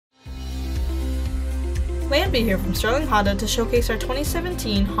Landby here from Sterling Honda to showcase our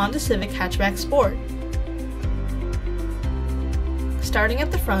 2017 Honda Civic Hatchback Sport. Starting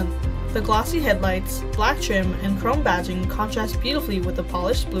at the front, the glossy headlights, black trim, and chrome badging contrast beautifully with the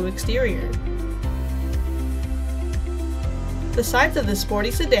polished blue exterior. The sides of this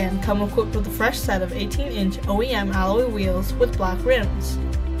sporty sedan come equipped with a fresh set of 18-inch OEM alloy wheels with black rims.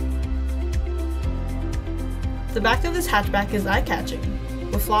 The back of this hatchback is eye-catching,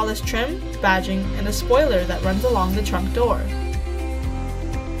 with flawless trim, badging, and a spoiler that runs along the trunk door.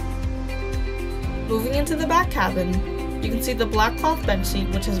 Moving into the back cabin, you can see the black cloth bench seat,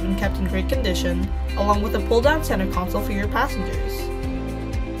 which has been kept in great condition, along with a pull-down center console for your passengers.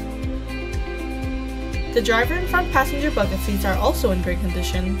 The driver and front passenger bucket seats are also in great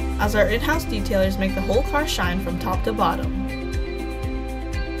condition, as our in-house detailers make the whole car shine from top to bottom.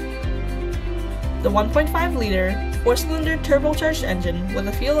 The 1.5-liter, 4-cylinder turbocharged engine with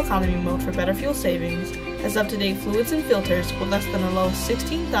a fuel economy mode for better fuel savings has up-to-date fluids and filters with less than a low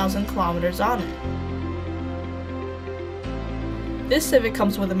 16,000 kilometers on it. This Civic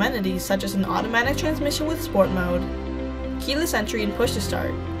comes with amenities such as an automatic transmission with sport mode, keyless entry and push to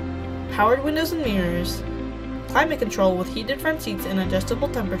start, powered windows and mirrors, climate control with heated front seats and adjustable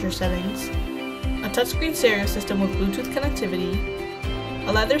temperature settings, a touchscreen stereo system with Bluetooth connectivity,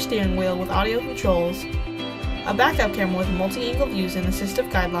 a leather steering wheel with audio controls, a backup camera with multi-angle views and assistive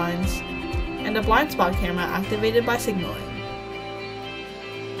guidelines, and a blind spot camera activated by signaling.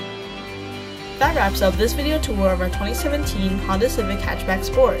 That wraps up this video tour of our 2017 Honda Civic Hatchback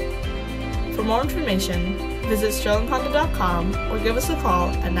Sport. For more information, visit sterlinghonda.com or give us a call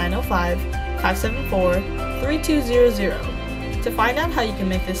at 905-574-3200 to find out how you can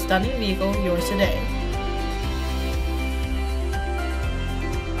make this stunning vehicle yours today.